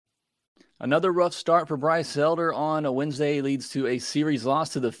Another rough start for Bryce on a Wednesday leads to a series loss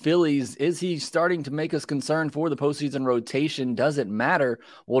to the Phillies. Is he starting to make us concerned for the postseason rotation? Does it matter?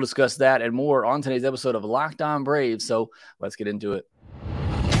 We'll discuss that and more on today's episode of Locked On Braves. So let's get into it.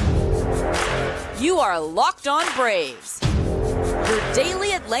 You are Locked On Braves, your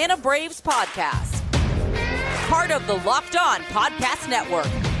daily Atlanta Braves podcast. Part of the Locked On Podcast Network,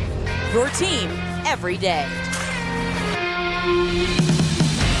 your team every day.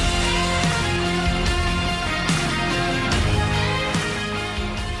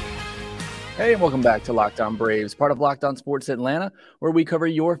 Hey, and welcome back to Locked On Braves, part of Locked On Sports Atlanta, where we cover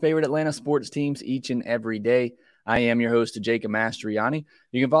your favorite Atlanta sports teams each and every day. I am your host, Jacob Mastriani.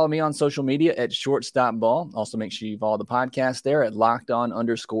 You can follow me on social media at ShortstopBall. Also, make sure you follow the podcast there at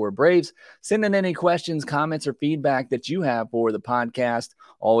LockedOn_Braves. Send in any questions, comments, or feedback that you have for the podcast.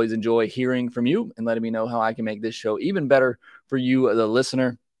 Always enjoy hearing from you and letting me know how I can make this show even better for you, the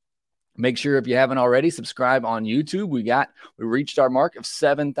listener. Make sure if you haven't already, subscribe on YouTube. We reached our mark of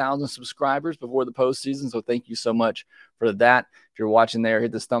 7,000 subscribers before the postseason, so thank you so much for that. If you're watching there,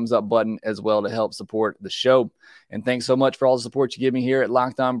 hit the thumbs up button as well to help support the show. And thanks so much for all the support you give me here at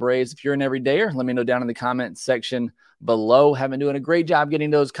Locked On Braves. If you're an everydayer, let me know down in the comment section below. Haven't been doing a great job getting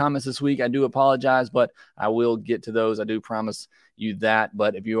those comments this week. I do apologize, but I will get to those. I do promise you that.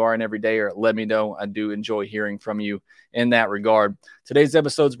 But if you are an everydayer, let me know. I do enjoy hearing from you in that regard. Today's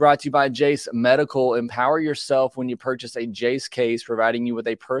episode is brought to you by Jace Medical. Empower yourself when you purchase a Jace case, providing you with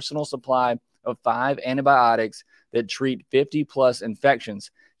a personal supply of 5 antibiotics that treat 50-plus infections.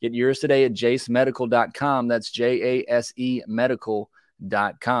 Get yours today at jacemedical.com. That's JASE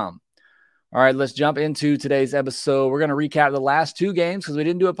medical.com. All right, let's jump into today's episode. We're going to recap the last 2 games because we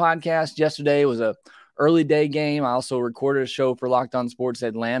didn't do a podcast yesterday. It was a early day game. I also recorded a show for Locked On Sports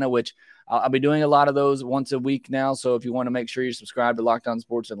Atlanta, which I'll be doing a lot of those once a week now. So if you want to make sure you subscribe to Locked On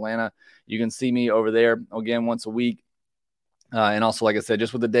Sports Atlanta, you can see me over there again once a week. And also, like I said,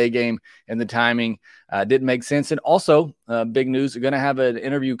 just with the day game and the timing, didn't make sense. And also, big news: we're going to have an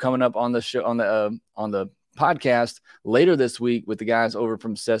interview coming up on the show on the podcast later this week with the guys over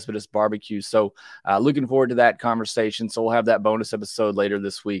from Cespedes Barbecue. So, looking forward to that conversation. So we'll have that bonus episode later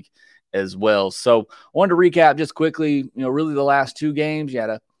this week as well. So, I wanted to recap just quickly. Really the last 2 games. You had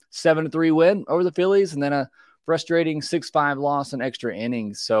a 7-3 win over the Phillies, and then a frustrating 6-5 loss in extra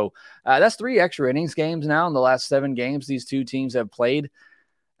innings. So that's 3 extra innings games now in the last 7 games these 2 teams have played.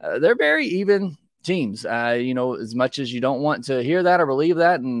 They're very even teams. As much as you don't want to hear that or believe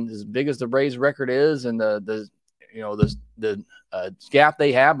that, and as big as the Braves record is, and the gap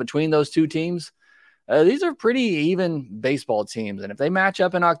they have between those 2 teams, these are pretty even baseball teams. And if they match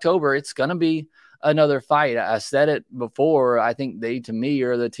up in October, it's going to be another fight. I said it before. I think they, to me,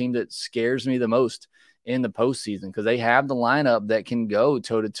 are the team that scares me the most in the postseason because they have the lineup that can go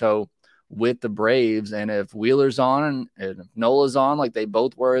toe-to-toe with the Braves. And if Wheeler's on and if Nola's on like they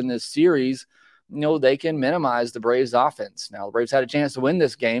both were in this series, they can minimize the Braves' offense. Now, the Braves had a chance to win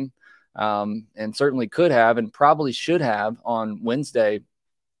this game and certainly could have and probably should have on Wednesday,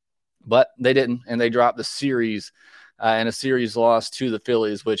 but they didn't, and they dropped the series and a series loss to the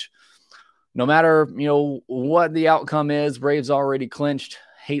Phillies, which no matter, what the outcome is, Braves already clinched.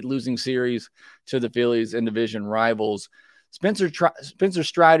 Hate losing series to the Phillies and division rivals. Spencer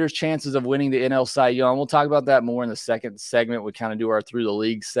Strider's chances of winning the NL Cy Young. We'll talk about that more in the second segment. We kind of do our through the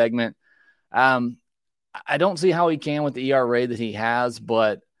league segment. I don't see how he can with the ERA that he has,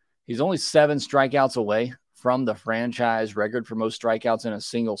 but he's only 7 strikeouts away from the franchise record for most strikeouts in a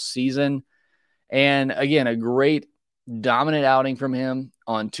single season. And again, a great dominant outing from him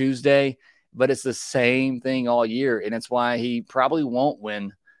on Tuesday. But it's the same thing all year, and it's why he probably won't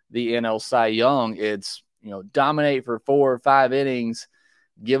win the NL Cy Young. It's, dominate for 4 or 5 innings,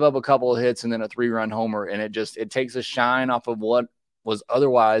 give up a couple of hits, and then a 3-run homer, and it takes a shine off of what was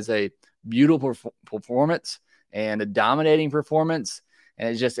otherwise a beautiful performance and a dominating performance,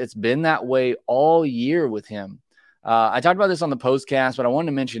 and it's been that way all year with him. I talked about this on the postcast, but I wanted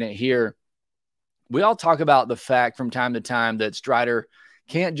to mention it here. We all talk about the fact from time to time that Strider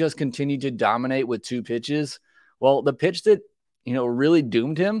can't just continue to dominate with 2 pitches. Well, the pitch that, really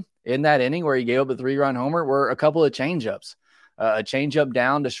doomed him in that inning where he gave up a 3-run homer were a couple of changeups. A changeup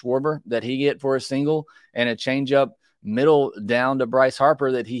down to Schwarber that he hit for a single, and a changeup middle down to Bryce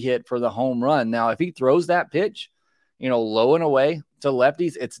Harper that he hit for the home run. Now, if he throws that pitch, low and away to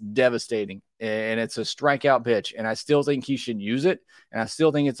lefties, it's devastating, and it's a strikeout pitch, and I still think he should use it, and I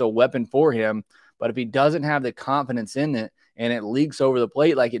still think it's a weapon for him. But if he doesn't have the confidence in it, and it leaks over the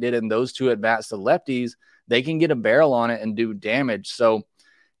plate like it did in those 2 at-bats to lefties, they can get a barrel on it and do damage. So,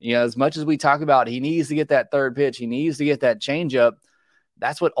 as much as we talk about he needs to get that 3rd pitch, he needs to get that changeup,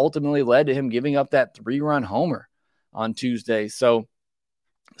 that's what ultimately led to him giving up that 3-run homer on Tuesday. So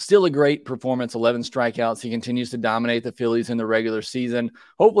still a great performance, 11 strikeouts. He continues to dominate the Phillies in the regular season.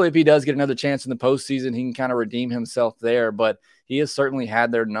 Hopefully, if he does get another chance in the postseason, he can kind of redeem himself there, but he has certainly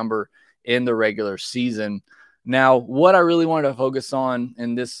had their number in the regular season. Now, what I really wanted to focus on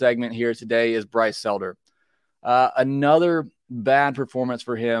in this segment here today is Bryce Elder. Another bad performance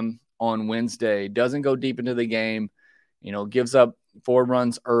for him on Wednesday. Doesn't go deep into the game, gives up 4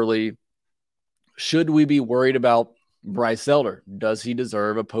 runs early. Should we be worried about Bryce Elder? Does he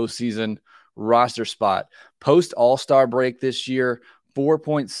deserve a postseason roster spot? Post All-Star break this year,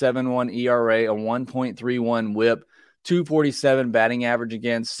 4.71 ERA, a 1.31 whip, 247 batting average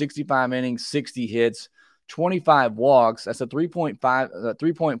against, 65 innings, 60 hits, 25 walks. That's a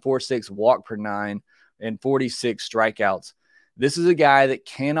 3.46 walk per 9 and 46 strikeouts. This is a guy that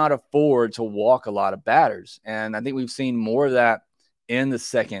cannot afford to walk a lot of batters. And I think we've seen more of that in the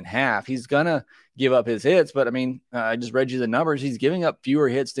second half. He's going to give up his hits, but I just read you the numbers. He's giving up fewer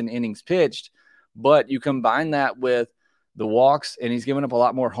hits than innings pitched, but you combine that with the walks, and he's given up a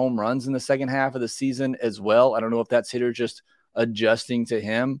lot more home runs in the second half of the season as well. I don't know if that's hitters just adjusting to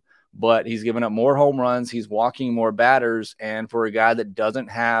him, but he's given up more home runs. He's walking more batters. And for a guy that doesn't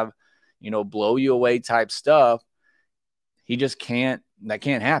have, blow you away type stuff, he just can't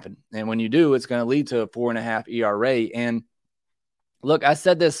happen. And when you do, it's going to lead to a 4.5 ERA. And look, I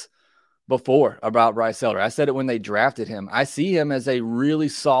said this before about Bryce Elder. I said it when they drafted him. I see him as a really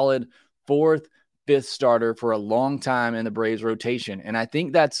solid 4th, 5th starter for a long time in the Braves rotation. And I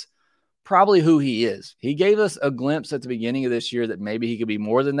think that's probably who he is. He gave us a glimpse at the beginning of this year that maybe he could be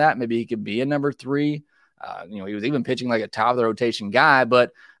more than that. Maybe he could be a number 3. He was even pitching like a top of the rotation guy,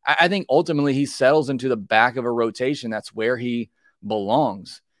 but I think ultimately he settles into the back of a rotation. That's where he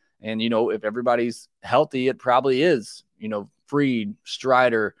belongs. And, if everybody's healthy, it probably is, Fried,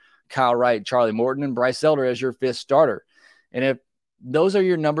 Strider, Kyle Wright, Charlie Morton, and Bryce Elder as your 5th starter. And if those are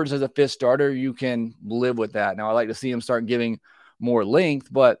your numbers as a 5th starter, you can live with that. Now, I like to see him start giving more length,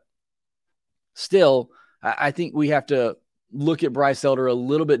 but still, I think we have to look at Bryce Elder a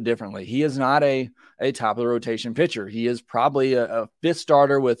little bit differently. He is not a top of the rotation pitcher. He is probably a 5th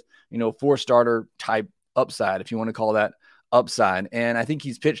starter with, 4 starter type upside, if you want to call that upside. And I think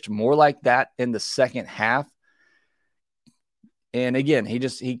he's pitched more like that in the second half. And again,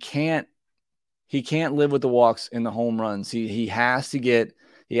 he can't live with the walks and the home runs. He has to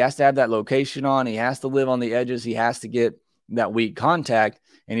have that location on. He has to live on the edges. He has to get that weak contact.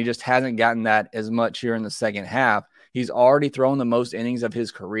 And he just hasn't gotten that as much here in the second half. He's already thrown the most innings of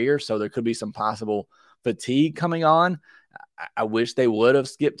his career, so there could be some possible fatigue coming on. I wish they would have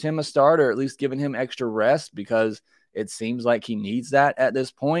skipped him a start or at least given him extra rest, because it seems like he needs that at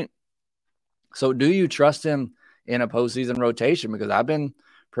this point. So do you trust him in a postseason rotation? Because I've been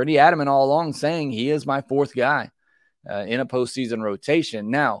pretty adamant all along saying he is my 4th guy in a postseason rotation.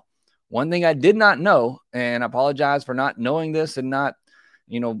 Now, one thing I did not know, and I apologize for not knowing this and not,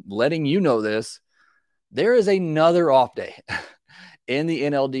 letting you know this, there is another off day in the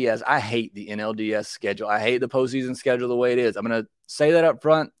NLDS. I hate the NLDS schedule. I hate the postseason schedule the way it is. I'm going to say that up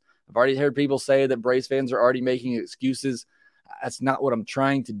front. I've already heard people say that Braves fans are already making excuses. That's not what I'm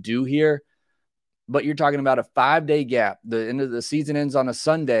trying to do here. But you're talking about a 5-day gap. The end of the season ends on a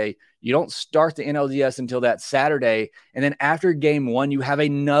Sunday. You don't start the NLDS until that Saturday. And then after game 1, you have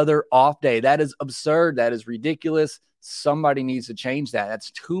another off day. That is absurd. That is ridiculous. Somebody needs to change that.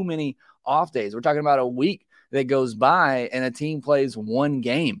 That's too many off days. We're talking about a week that goes by and a team plays 1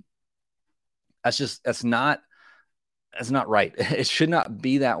 game. That's not right. It should not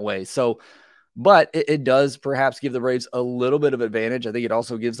be that way. So, but it does perhaps give the Braves a little bit of advantage. I think it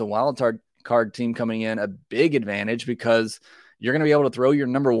also gives the wild card team coming in a big advantage, because you're going to be able to throw your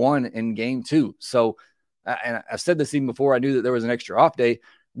number 1 in game 2. So, and I've said this even before I knew that there was an extra off day.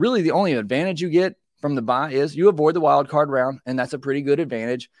 Really, the only advantage you get from the bye is you avoid the wild card round, and that's a pretty good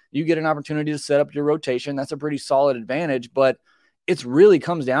advantage. You get an opportunity to set up your rotation. That's a pretty solid advantage, but it really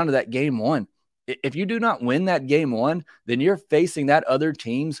comes down to that game 1. If you do not win that game 1, then you're facing that other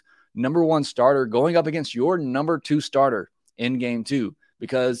team's number 1 starter going up against your number 2 starter in game 2,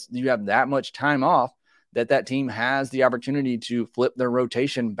 because you have that much time off that team has the opportunity to flip their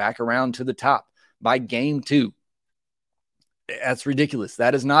rotation back around to the top by game 2. That's ridiculous.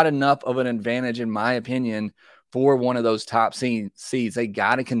 That is not enough of an advantage, in my opinion, for one of those top seeds. They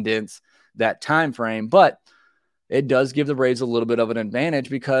got to condense that time frame, but it does give the Braves a little bit of an advantage,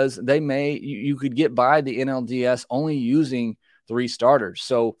 because you could get by the NLDS only using 3 starters.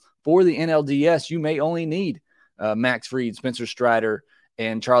 So for the NLDS, you may only need Max Fried, Spencer Strider,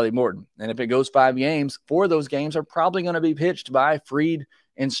 and Charlie Morton. And if it goes 5 games, 4 of those games are probably going to be pitched by Fried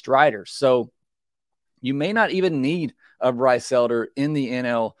and Strider. So you may not even need a Bryce Elder in the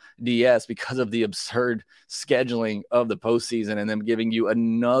NLDS because of the absurd scheduling of the postseason and them giving you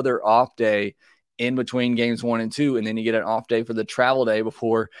another off day in between games 1 and 2, and then you get an off day for the travel day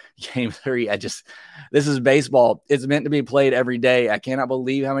before game 3. This is baseball. It's meant to be played every day. I cannot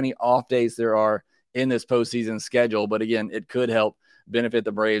believe how many off days there are in this postseason schedule, but again, it could help benefit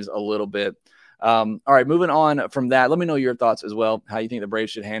the Braves a little bit. All right, moving on from that, let me know your thoughts as well, how you think the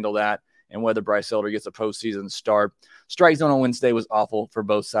Braves should handle that and whether Bryce Elder gets a postseason start. Strike zone on Wednesday was awful for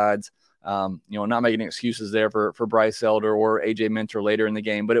both sides. Not making excuses there for Bryce Elder or AJ Minter later in the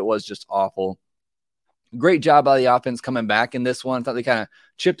game, but it was just awful. Great job by the offense coming back in this one. Thought they kind of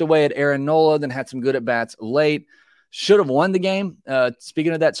chipped away at Aaron Nola, then had some good at-bats late. Should have won the game.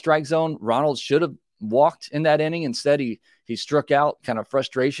 Speaking of that strike zone, Ronald should have walked in that inning. Instead, he struck out, kind of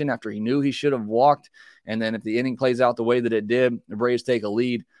frustration after he knew he should have walked. And then if the inning plays out the way that it did, the Braves take a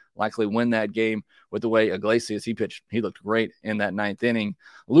lead, likely win that game with the way Iglesias, he pitched. He looked great in that 9th inning.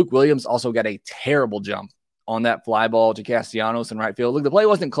 Luke Williams also got a terrible jump on that fly ball to Castellanos in right field. Look, the play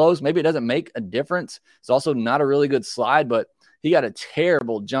wasn't close. Maybe it doesn't make a difference. It's also not a really good slide, but he got a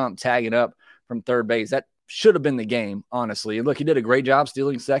terrible jump tagging up from third base. That should have been the game, honestly. And look, he did a great job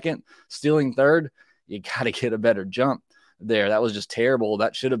stealing second, stealing third. You got to get a better jump there. That was just terrible.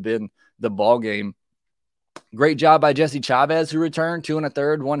 That should have been the ball game. Great job by Jesse Chavez, who returned 2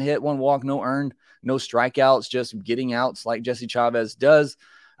 1/3, 1 hit, 1 walk, no earned, no strikeouts, just getting outs like Jesse Chavez does.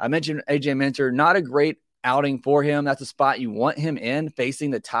 I mentioned AJ Minter, not a great outing for him. That's a spot you want him in,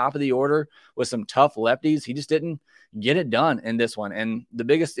 facing the top of the order with some tough lefties. He just didn't get it done in this one. And the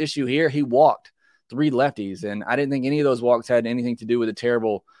biggest issue here, he walked 3 lefties. And I didn't think any of those walks had anything to do with a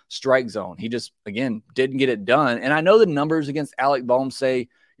terrible strike zone. He just, again, didn't get it done. And I know the numbers against Alec Bohm say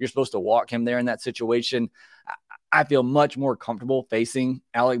you're supposed to walk him there in that situation. I feel much more comfortable facing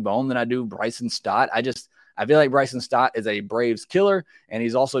Alec Bohm than I do Bryson Stott. I feel like Bryson Stott is a Braves killer, and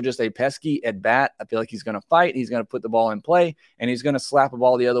he's also just a pesky at bat. I feel like he's going to fight. He's going to put the ball in play, and he's going to slap a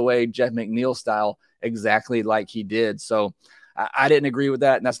ball the other way, Jeff McNeil style, exactly like he did. So I didn't agree with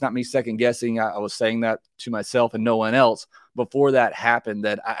that, and that's not me second guessing. I was saying that to myself and no one else before that happened,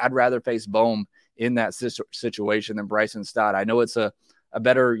 that I'd rather face Bohm in that situation than Bryson Stott. I know it's a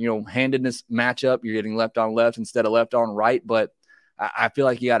better, handedness matchup. You're getting left on left instead of left on right, but I feel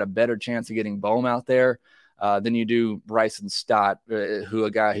like you got a better chance of getting Bohm out there than you do Bryson Stott, a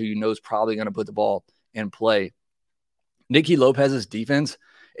guy who you know is probably going to put the ball in play. Nicky Lopez's defense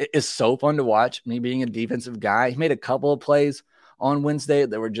is so fun to watch, me being a defensive guy. He made a couple of plays on Wednesday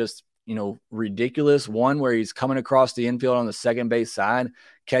that were just, ridiculous. One where he's coming across the infield on the second base side,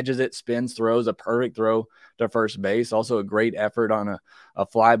 catches it, spins, throws a perfect throw to first base. Also a great effort on a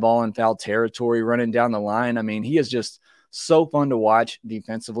fly ball in foul territory running down the line. I mean, he is just so fun to watch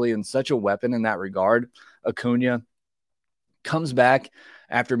defensively and such a weapon in that regard. Acuna comes back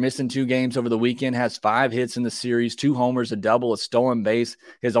after missing 2 games over the weekend, has 5 hits in the series, 2 homers, a double, a stolen base.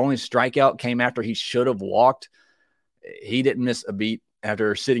 His only strikeout came after he should have walked. He didn't miss a beat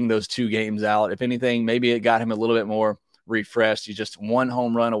after sitting those 2 games out. If anything, maybe it got him a little bit more refreshed. He's just 1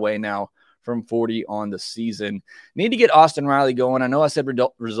 home run away now from 40 on the season. Need to get Austin Riley going. I know I said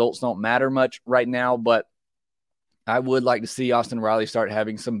results don't matter much right now, but I would like to see Austin Riley start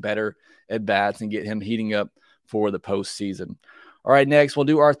having some better at-bats and get him heating up for the postseason. All right, next we'll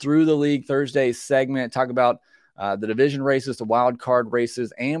do our Through the League Thursday segment, talk about the division races, the wild card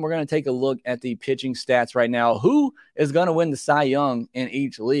races, and we're going to take a look at the pitching stats right now. Who is going to win the Cy Young in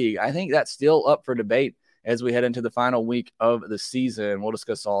each league? I think that's still up for debate as we head into the final week of the season. We'll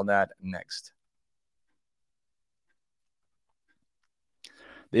discuss all that next.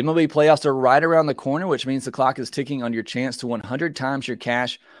 The MLB playoffs are right around the corner, which means the clock is ticking on your chance to 100 times your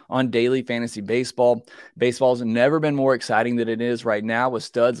cash on daily fantasy baseball. Baseball's never been more exciting than it is right now with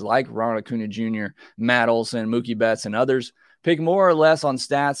studs like Ronald Acuna Jr., Matt Olson, Mookie Betts, and others. Pick more or less on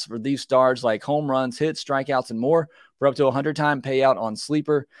stats for these stars like home runs, hits, strikeouts, and more for up to 100-time payout on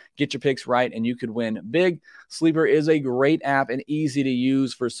Sleeper. Get your picks right, and you could win big. Sleeper is a great app and easy to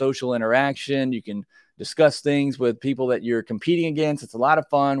use for social interaction. You can discuss things with people that you're competing against. It's a lot of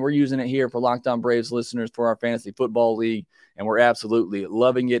fun. We're using it here for Locked On Braves listeners for our fantasy football league, and we're absolutely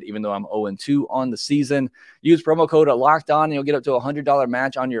loving it, even though I'm 0-2 on the season. Use promo code LOCKEDON, and you'll get up to a $100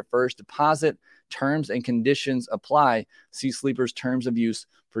 match on your first deposit. Terms and conditions apply. See Sleeper's terms of use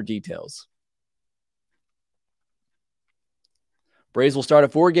for details. Braves will start a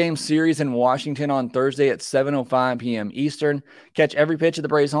 4-game series in Washington on Thursday at 7:05 p.m. Eastern. Catch every pitch of the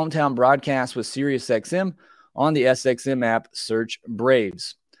Braves' hometown broadcast with SiriusXM on the SXM app. Search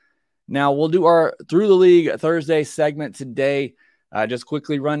Braves. Now, we'll do our Through the League Thursday segment today. Just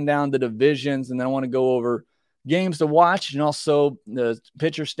quickly run down the divisions, and then I want to go over games to watch and also the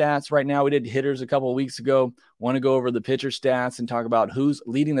pitcher stats. Right now, we did hitters a couple of weeks ago. Want to go over the pitcher stats and talk about who's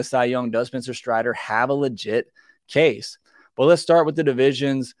leading the Cy Young. Does Spencer Strider have a legit case? But let's start with the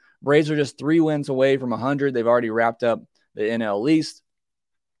divisions. Braves are just 3 wins away from 100. They've already wrapped up the NL East.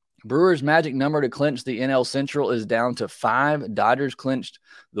 Brewers' magic number to clinch the NL Central is down to 5. Dodgers clinched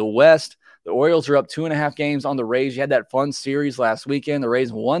the West. The Orioles are up 2.5 games on the Rays. You had that fun series last weekend. The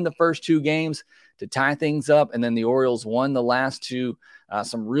Rays won the first 2 games to tie things up, and then the Orioles won the last 2.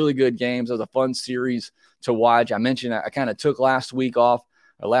 Some really good games. It was a fun series to watch. I mentioned I kind of took last weekend off,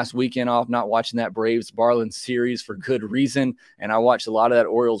 not watching that Braves-Marlins series for good reason, and I watched a lot of that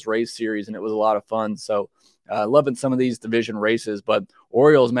Orioles-Rays series, and it was a lot of fun. So loving some of these division races, but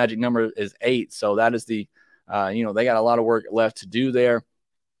Orioles' magic number is 8, so that is the they got a lot of work left to do there.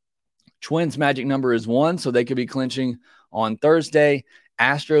 Twins' magic number is 1, so they could be clinching on Thursday.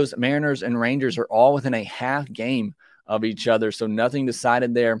 Astros, Mariners, and Rangers are all within a half game of each other, so nothing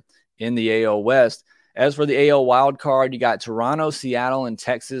decided there in the AL West. As for the AL wild card, you got Toronto, Seattle, and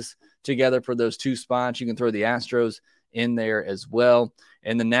Texas together for those 2 spots. You can throw the Astros in there as well.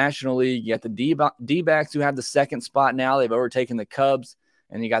 In the National League, you got the D-backs who have the 2nd spot now. They've overtaken the Cubs,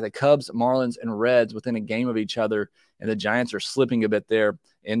 and you got the Cubs, Marlins, and Reds within a game of each other, and the Giants are slipping a bit there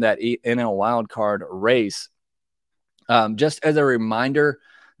in that NL wildcard race. Just as a reminder,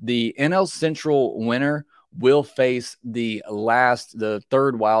 the NL Central winner will face the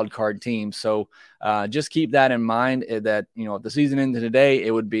 3rd wildcard team. So just keep that in mind that, if the season ended today,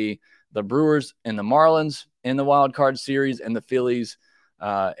 it would be the Brewers and the Marlins in the wildcard series, and the Phillies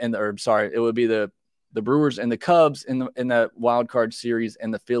it would be the Brewers and the Cubs in the wild card series,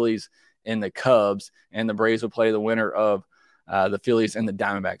 and the Phillies and the Cubs, and the Braves will play the winner of the Phillies and the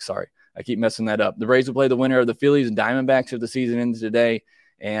Diamondbacks. Sorry, I keep messing that up. The Braves will play the winner of the Phillies and Diamondbacks if the season ends today,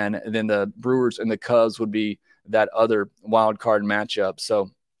 and then the Brewers and the Cubs would be that other wild card matchup. So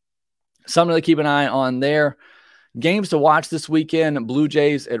something to keep an eye on there. Games to watch this weekend: Blue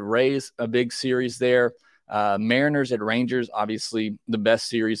Jays at Rays, a big series there. Mariners at Rangers, obviously the best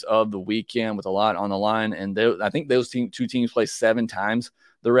series of the weekend with a lot on the line. And I think those 2 teams play 7 times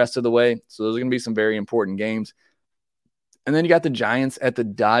the rest of the way. So those are going to be some very important games. And then you got the Giants at the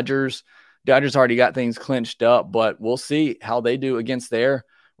Dodgers. Dodgers already got things clinched up, but we'll see how they do against their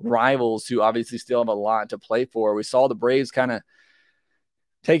rivals, who obviously still have a lot to play for. We saw the Braves kind of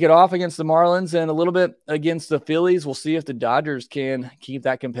take it off against the Marlins and a little bit against the Phillies. We'll see if the Dodgers can keep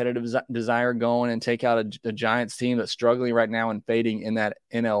that competitive desire going and take out a Giants team that's struggling right now and fading in that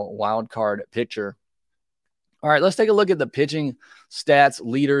NL wildcard picture. All right, let's take a look at the pitching stats,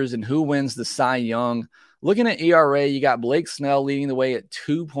 leaders, and who wins the Cy Young. Looking at ERA, you got Blake Snell leading the way at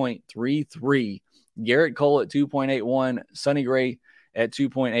 2.33, Garrett Cole at 2.81, Sonny Gray at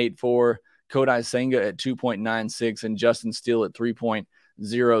 2.84, Kodai Senga at 2.96, and Justin Steele at 3.00.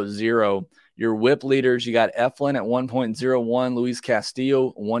 Your whip leaders, you got Eflin at 1.01, Luis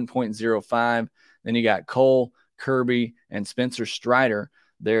Castillo 1.05. Then you got Cole, Kirby, and Spencer Strider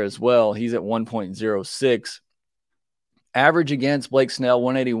there as well. He's at 1.06. Average against Blake Snell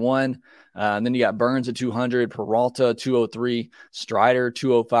 181. And then you got Burns at 200, Peralta 203, Strider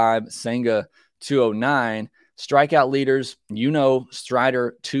 205, Senga 209. Strikeout leaders,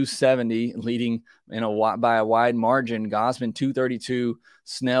 Strider 270, leading by a wide margin. Gausman 232,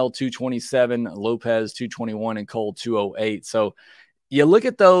 Snell 227, Lopez 221, and Cole 208. So you look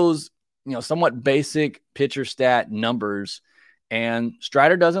at those, somewhat basic pitcher stat numbers, and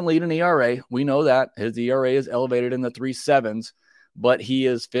Strider doesn't lead an ERA. We know that his ERA is elevated in the 3.7s, but he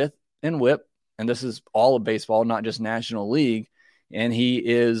is 5th in WHIP, and this is all of baseball, not just National League, and he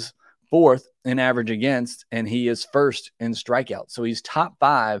is 4th in average against, and he is 1st in strikeouts. So he's top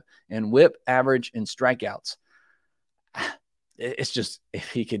 5 in WHIP, average, and strikeouts. It's just,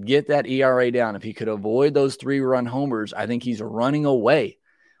 if he could get that ERA down, if he could avoid those 3-run homers, I think he's running away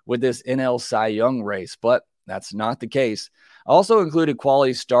with this NL Cy Young race, but that's not the case. I also included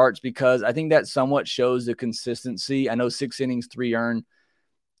quality starts because I think that somewhat shows the consistency. I know 6 innings, 3 earned,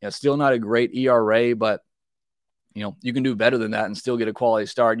 still not a great ERA, but you can do better than that and still get a quality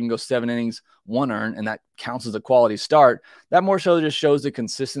start. You can go 7 innings, 1 earned, and that counts as a quality start. That more so just shows the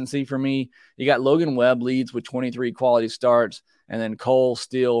consistency for me. You got Logan Webb leads with 23 quality starts, and then Cole,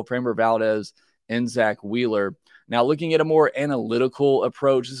 Steele, Framber Valdez, and Zach Wheeler. Now, looking at a more analytical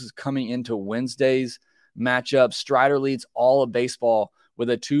approach, this is coming into Wednesday's matchup. Strider leads all of baseball with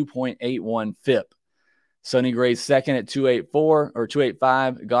a 2.81 FIP. Sonny Gray second at 2.84 or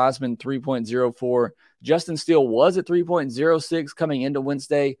 2.85. Gosman 3.04. Justin Steele was at 3.06 coming into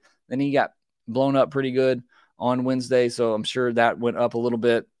Wednesday. Then he got blown up pretty good on Wednesday, so I'm sure that went up a little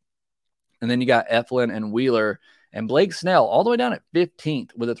bit. And then you got Eflin and Wheeler. And Blake Snell all the way down at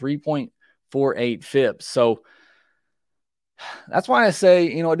 15th with a 3.48 FIP. So that's why I say,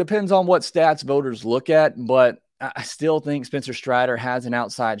 it depends on what stats voters look at, but I still think Spencer Strider has an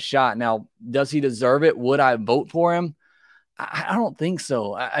outside shot. Now, does he deserve it? Would I vote for him? I don't think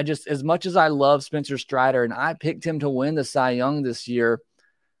so. I just, as much as I love Spencer Strider and I picked him to win the Cy Young this year,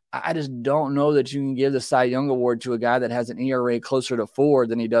 I just don't know that you can give the Cy Young award to a guy that has an ERA closer to 4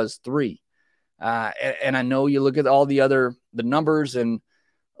 than he does 3. And I know you look at all the numbers, and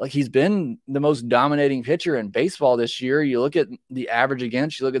like, he's been the most dominating pitcher in baseball this year. You look at the average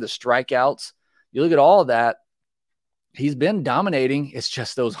against, you look at the strikeouts, you look at all of that. He's been dominating. It's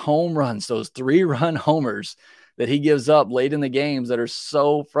just those home runs, those 3-run homers that he gives up late in the games that are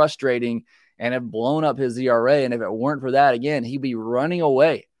so frustrating and have blown up his ERA. And if it weren't for that, again, he'd be running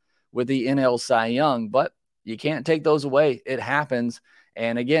away with the NL Cy Young. But you can't take those away. It happens.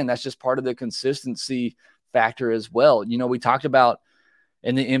 And again, that's just part of the consistency factor as well. We talked about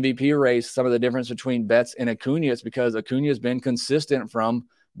in the MVP race some of the difference between Betts and Acuna. It's because Acuna has been consistent from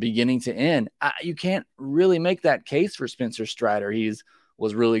beginning to end. You can't really make that case for Spencer Strider.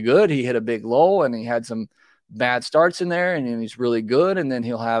 Was really good. He hit a big lull and he had some bad starts in there, and he's really good. And then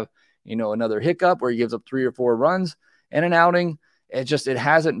he'll have, another hiccup where he gives up 3 or 4 runs in an outing. It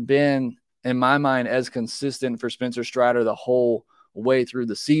hasn't been, in my mind, as consistent for Spencer Strider the whole way through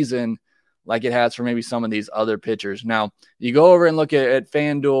the season like it has for maybe some of these other pitchers. Now, you go over and look at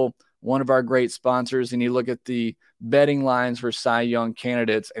FanDuel, one of our great sponsors, and you look at the betting lines for Cy Young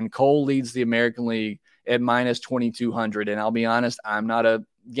candidates, and Cole leads the American League at minus 2,200. And I'll be honest, I'm not a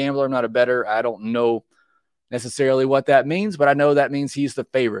gambler. I'm not a bettor. I don't know necessarily what that means, but I know that means he's the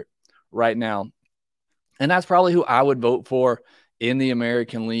favorite right now. And that's probably who I would vote for in the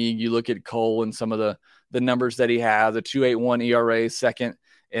American League. You look at Cole and some of the numbers that he has, a 2.81 ERA, second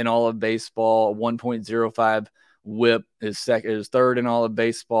in all of baseball, 1.05 whip is third in all of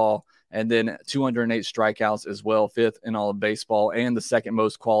baseball, and then 208 strikeouts as well, 5th in all of baseball, and the second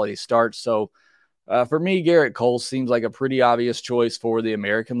most quality starts. So for me, Garrett Cole seems like a pretty obvious choice for the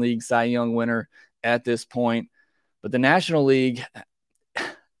American League Cy Young winner at this point. But the National League,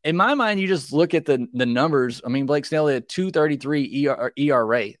 in my mind, you just look at the numbers. I mean, Blake Snell had 2.33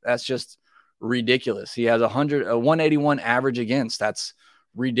 ERA. That's just ridiculous. He has a 181 average against. That's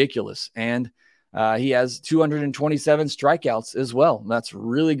ridiculous. And he has 227 strikeouts as well. That's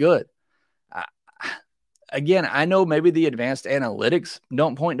really good. Again, I know maybe the advanced analytics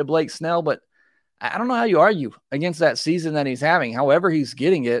don't point to Blake Snell, but I don't know how you argue against that season that he's having. However he's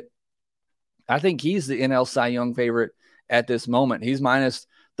getting it, I think he's the NL Cy Young favorite at this moment. He's minus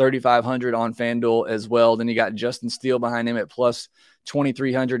 3,500 on FanDuel as well. Then you got Justin Steele behind him at plus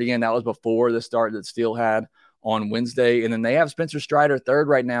 2,300. Again, that was before the start that Steele had on Wednesday. And then they have Spencer Strider third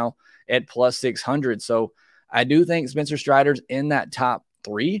right now at plus 600. So I do think Spencer Strider's in that top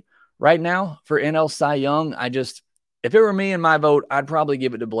 3 right now for NL Cy Young. If it were me and my vote, I'd probably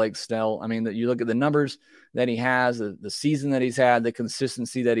give it to Blake Snell. I mean, you look at the numbers that he has, the season that he's had, the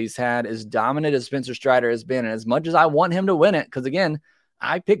consistency that he's had, as dominant as Spencer Strider has been. And as much as I want him to win it, because again,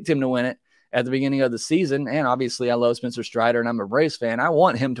 I picked him to win it at the beginning of the season. And obviously I love Spencer Strider and I'm a Bryce fan. I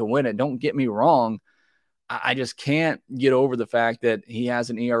want him to win it. Don't get me wrong. I just can't get over the fact that he has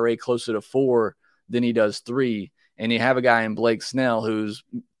an ERA closer to 4 than he does 3. And you have a guy in Blake Snell whose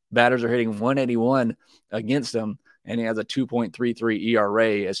batters are hitting 181 against him, and he has a 2.33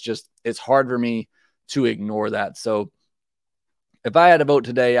 ERA. It's hard for me to ignore that. So if I had to vote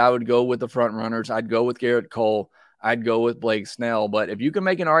today, I would go with the front runners. I'd go with Garrett Cole. I'd go with Blake Snell. But if you can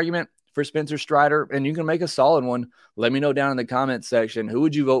make an argument for Spencer Strider, and you can make a solid one, let me know down in the comments section. Who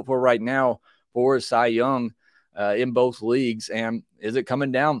would you vote for right now for Cy Young in both leagues? And is it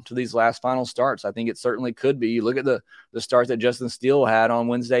coming down to these last final starts? I think it certainly could be. You look at the start that Justin Steele had on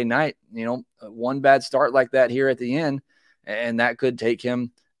Wednesday night, one bad start like that here at the end, and that could take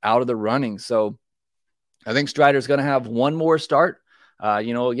him out of the running. So I think Strider's going to have one more start.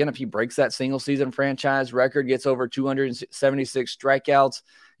 Again, if he breaks that single season franchise record, gets over 276 strikeouts,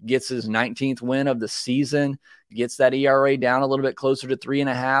 gets his 19th win of the season, gets that ERA down a little bit closer to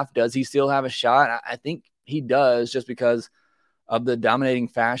 3.5. Does he still have a shot? I think he does, just because of the dominating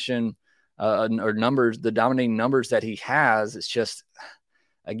fashion or numbers, the dominating numbers that he has. It's just,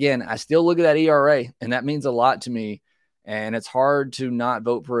 again, I still look at that ERA, and that means a lot to me. And it's hard to not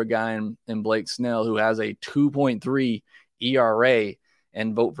vote for a guy in Blake Snell who has a 2.3 ERA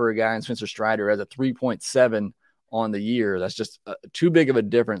and vote for a guy in Spencer Strider as a 3.7 on the year. That's just too big of a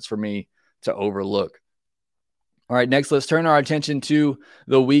difference for me to overlook. All right, next, let's turn our attention to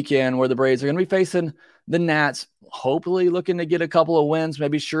the weekend where the Braves are going to be facing the Nats, hopefully looking to get a couple of wins,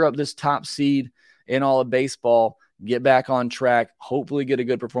 maybe sure up this top seed in all of baseball, get back on track, hopefully get a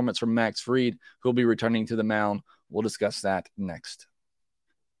good performance from Max Fried, who'll be returning to the mound. We'll discuss that next.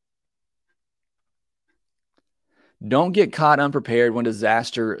 Don't get caught unprepared when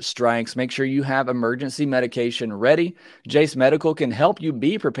disaster strikes. Make sure you have emergency medication ready. Jace Medical can help you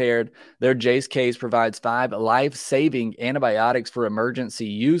be prepared. Their Jace case provides 5 life-saving antibiotics for emergency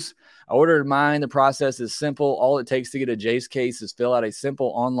use. I ordered mine. The process is simple. All it takes to get a Jace case is fill out a simple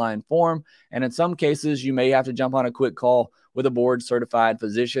online form, and in some cases, you may have to jump on a quick call with a board-certified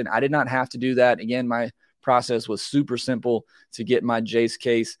physician. I did not have to do that. Again, my process was super simple to get my Jace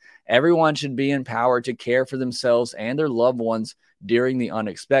case. Everyone should be empowered to care for themselves and their loved ones during the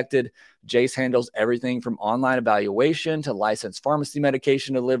unexpected. Jace handles everything from online evaluation to licensed pharmacy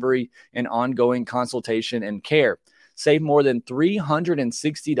medication delivery and ongoing consultation and care. Save more than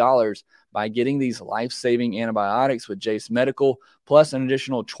 $360 by getting these life-saving antibiotics with Jace Medical, plus an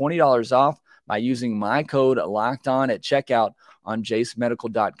additional $20 off by using my code LOCKEDON at checkout on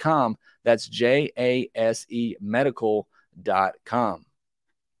jacemedical.com. That's JASE medical.com.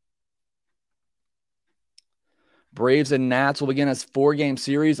 Braves and Nats will begin a 4-game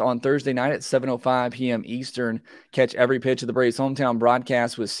series on Thursday night at 7:05 p.m. Eastern. Catch every pitch of the Braves' hometown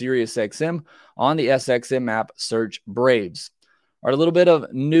broadcast with SiriusXM on the SXM app. Search Braves. All right, a little bit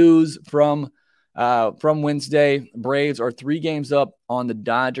of news from Wednesday. Braves are 3 games up on the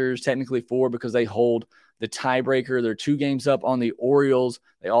Dodgers, technically 4 because they hold the tiebreaker. They're 2 games up on the Orioles.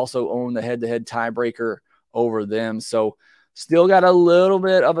 They also own the head-to-head tiebreaker over them. So still got a little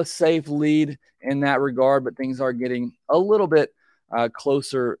bit of a safe lead in that regard, but things are getting a little bit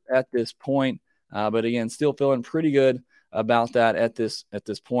closer at this point. But again, still feeling pretty good about that at this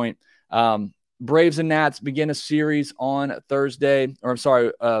point. Braves and Nats begin a series on Thursday. Or I'm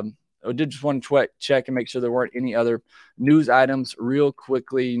sorry, I did just want to check and make sure there weren't any other news items real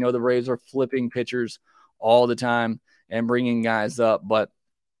quickly. You know, the Braves are flipping pitchers all the time and bringing guys up, but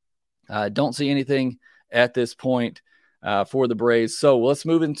don't see anything at this point for the Braves. So let's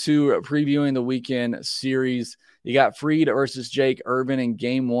move into previewing the weekend series. You got Fried versus Jake Irvin in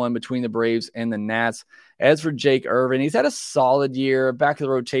game 1 between the Braves and the Nats. As for Jake Irvin, he's had a solid year, back of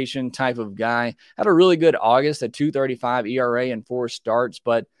the rotation type of guy. Had a really good August at 2.35 ERA and 4 starts,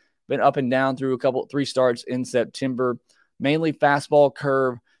 but been up and down through 3 starts in September. Mainly fastball,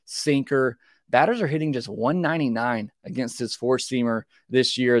 curve, sinker. Batters are hitting just 199 against his 4-seamer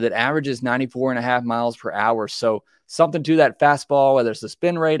this year that averages 94.5 miles per hour. So something to that fastball, whether it's the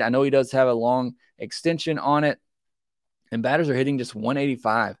spin rate. I know he does have a long extension on it. And batters are hitting just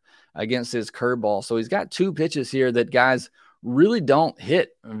 185 against his curveball. So he's got 2 pitches here that guys really don't hit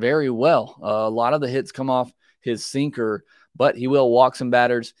very well. A lot of the hits come off his sinker, but he will walk some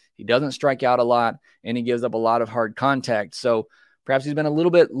batters. He doesn't strike out a lot, and he gives up a lot of hard contact. So perhaps he's been a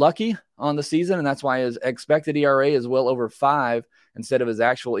little bit lucky on the season, and that's why his expected ERA is well over 5 instead of his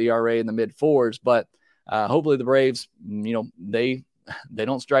actual ERA in the mid-4s. But hopefully the Braves, they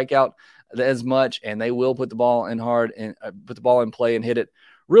don't strike out as much, and they will put the ball in hard and put the ball in play and hit it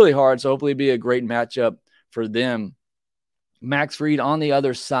really hard. So hopefully it'll be a great matchup for them. Max Fried on the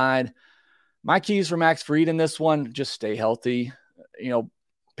other side. My keys for Max Fried in this one: just stay healthy.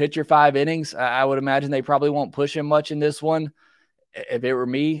 Pitch your 5 innings. I would imagine they probably won't push him much in this one. If it were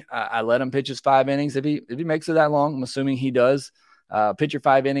me, I let him pitch his 5 innings. If he makes it that long, I'm assuming he does. Pitch your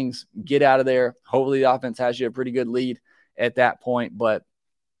 5 innings, get out of there. Hopefully the offense has you a pretty good lead at that point. But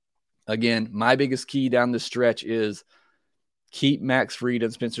again, my biggest key down the stretch is keep Max Fried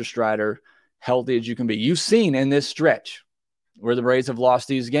and Spencer Strider healthy as you can be. You've seen in this stretch where the Braves have lost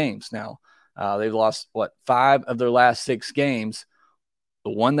these games. Now, they've lost, 5 of their last 6 games.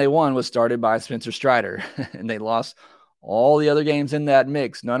 The one they won was started by Spencer Strider, and they lost all the other games in that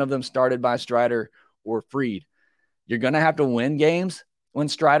mix. None of them started by Strider or Fried. You're going to have to win games when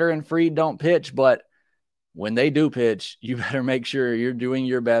Strider and Fried don't pitch, but when they do pitch, you better make sure you're doing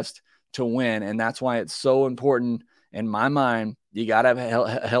your best to win, and that's why it's so important in my mind. You got to have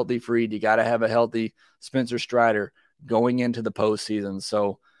a healthy Fried. You got to have a healthy Spencer Strider going into the postseason.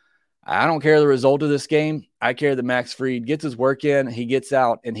 So I don't care the result of this game. I care that Max Fried gets his work in, he gets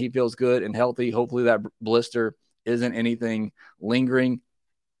out, and he feels good and healthy. Hopefully that blister isn't anything lingering.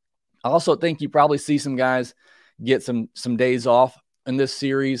 I also think you probably see some guys get some days off in this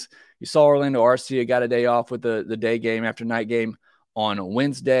series. You saw Orlando Arcia got a day off with the day game after night game on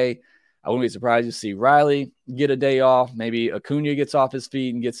Wednesday. I wouldn't be surprised to see Riley get a day off. Maybe Acuna gets off his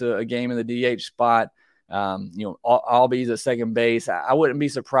feet and gets a game in the DH spot. Albies at second base. I wouldn't be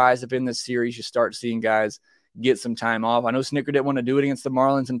surprised if in this series you start seeing guys get some time off. I know Snicker didn't want to do it against the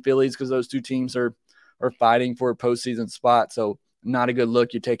Marlins and Phillies because those two teams are fighting for a postseason spot. So not a good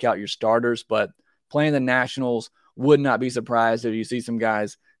look. You take out your starters, but playing the Nationals, would not be surprised if you see some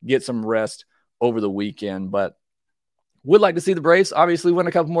guys get some rest over the weekend. But would like to see the Braves obviously win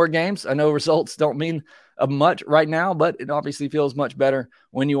a couple more games. I know results don't mean much right now, but it obviously feels much better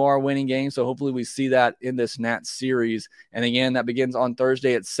when you are winning games. So hopefully we see that in this Nats series. And again, that begins on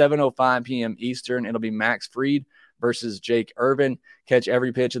Thursday at 7:05 p.m. Eastern. It'll be Max Fried versus Jake Irvin. Catch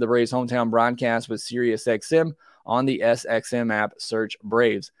every pitch of the Braves hometown broadcast with SiriusXM on the SXM app. Search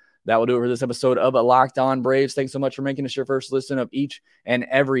Braves. That will do it for this episode of Locked On Braves. Thanks so much for making us your first listen of each and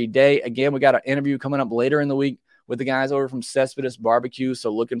every day. Again, we got an interview coming up later in the week with the guys over from Cespedes Barbecue.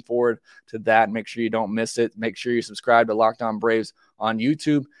 So looking forward to that. Make sure you don't miss it. Make sure you subscribe to Locked On Braves on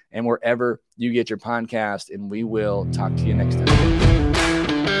YouTube and wherever you get your podcast. And we will talk to you next time.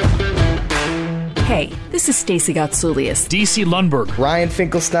 Hey, this is Stacey Gotsoulias, DC Lundberg, Ryan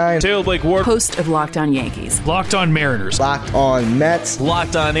Finkelstein, Taylor Blake Ward, host of Locked On Yankees, Locked On Mariners, Locked On Mets,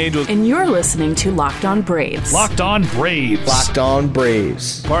 Locked On Angels, and you're listening to Locked On Braves. Locked On Braves. Locked On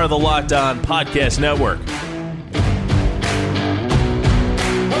Braves. Part of the Locked On Podcast Network.